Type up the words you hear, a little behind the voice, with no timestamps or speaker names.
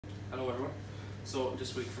Hello everyone. So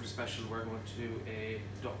this week for the special we're going to do a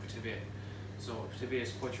duck Pithivier. So Pithivier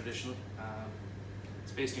is quite traditional.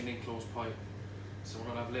 It's basically an enclosed pie. So we're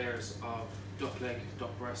going to have layers of duck leg,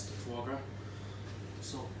 duck breast, and foie gras.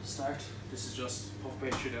 So to start, this is just puff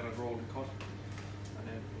pastry that I've rolled and cut, and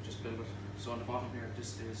then we just build it. So on the bottom here,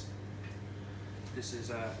 this is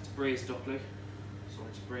it's braised duck leg. So I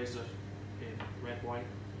just braised it in red wine,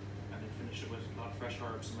 and then finished it with a lot of fresh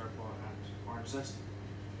herbs, mirepoix and orange zest.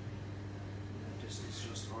 And this is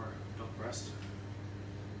just our duck breast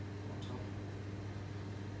on top,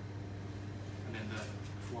 and then the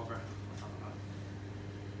foie gras on top of that.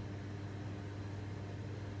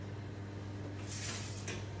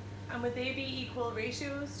 And would they be equal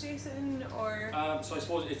ratios, Jason, or? So I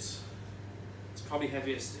suppose it's probably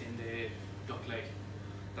heaviest in the duck leg.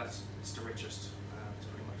 It's the richest. It's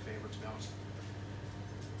probably my favourite, to be honest.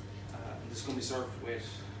 This is going to be served with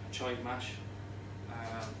chive mash,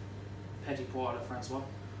 Petit Pois de Francaise,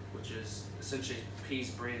 which is essentially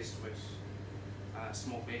peas braised with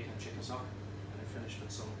smoked bacon and chicken stock, and then finished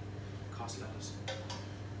with some cos lettuce.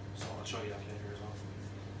 So I'll show you that later as well.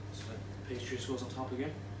 So the pastry just goes on top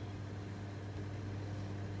again.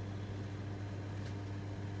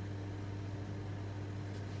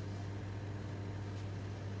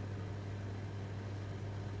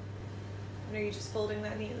 And are you just folding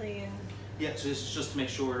that neatly and? Yeah, so this is just to make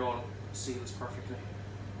sure it all seals perfectly.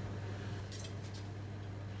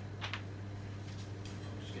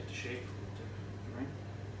 Just get the shape with the ring.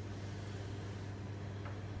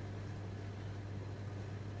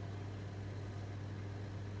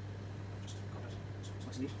 Just cut it so it's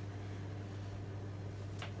nice and neat.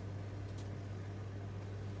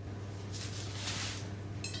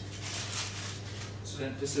 So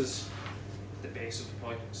then this is the base of the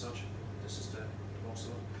pie as such. This is the most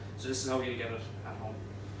of it. So this is how you'll get it at home.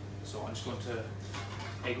 So I'm just going to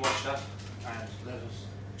egg wash that and let it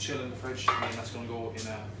chill in the fridge, and then that's going to go in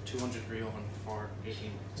a 200-degree oven for 18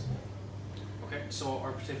 minutes. Okay, so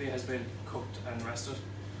our Pithivier has been cooked and rested.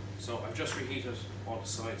 So I've just reheated all the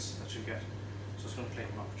sides that you get. So it's going to plate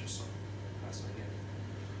them up just so that's the idea.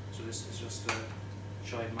 So this is just the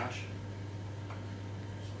chive mash.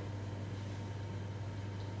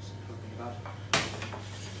 So cooking that.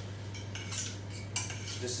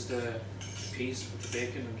 This is the peas with the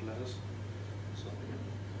bacon and the lettuce. So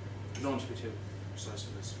you don't want to be too precise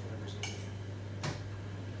with this, whatever's in here.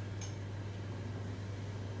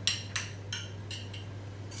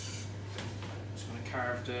 I'm just going to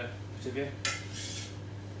carve the Pithivier.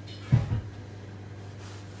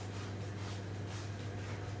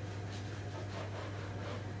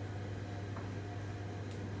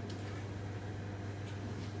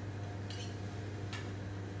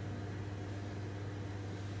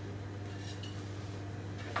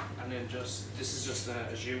 And then this is just a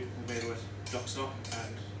jus we made with duck stock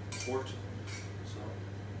and port. So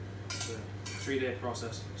it's a 3-day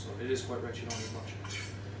process, so it is quite rich, you don't need much.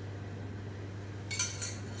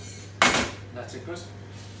 That's it, Chris.